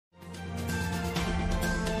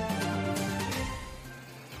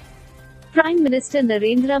Prime Minister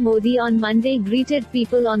Narendra Modi on Monday greeted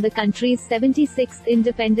people on the country's 76th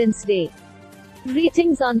Independence Day.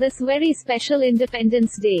 Greetings on this very special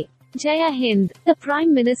Independence Day. Jaya Hind, the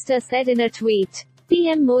Prime Minister said in a tweet.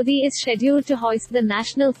 PM Modi is scheduled to hoist the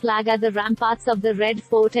national flag at the ramparts of the Red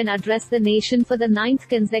Fort and address the nation for the 9th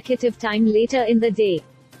consecutive time later in the day.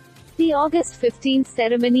 The August 15th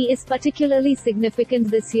ceremony is particularly significant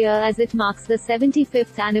this year as it marks the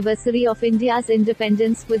 75th anniversary of India's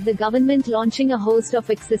independence, with the government launching a host of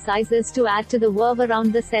exercises to add to the verve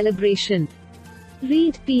around the celebration.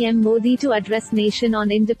 Read PM Modi to address nation on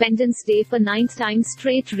Independence Day for 9th time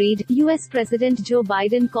straight. Read, US President Joe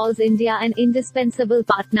Biden calls India an indispensable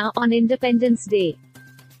partner on Independence Day.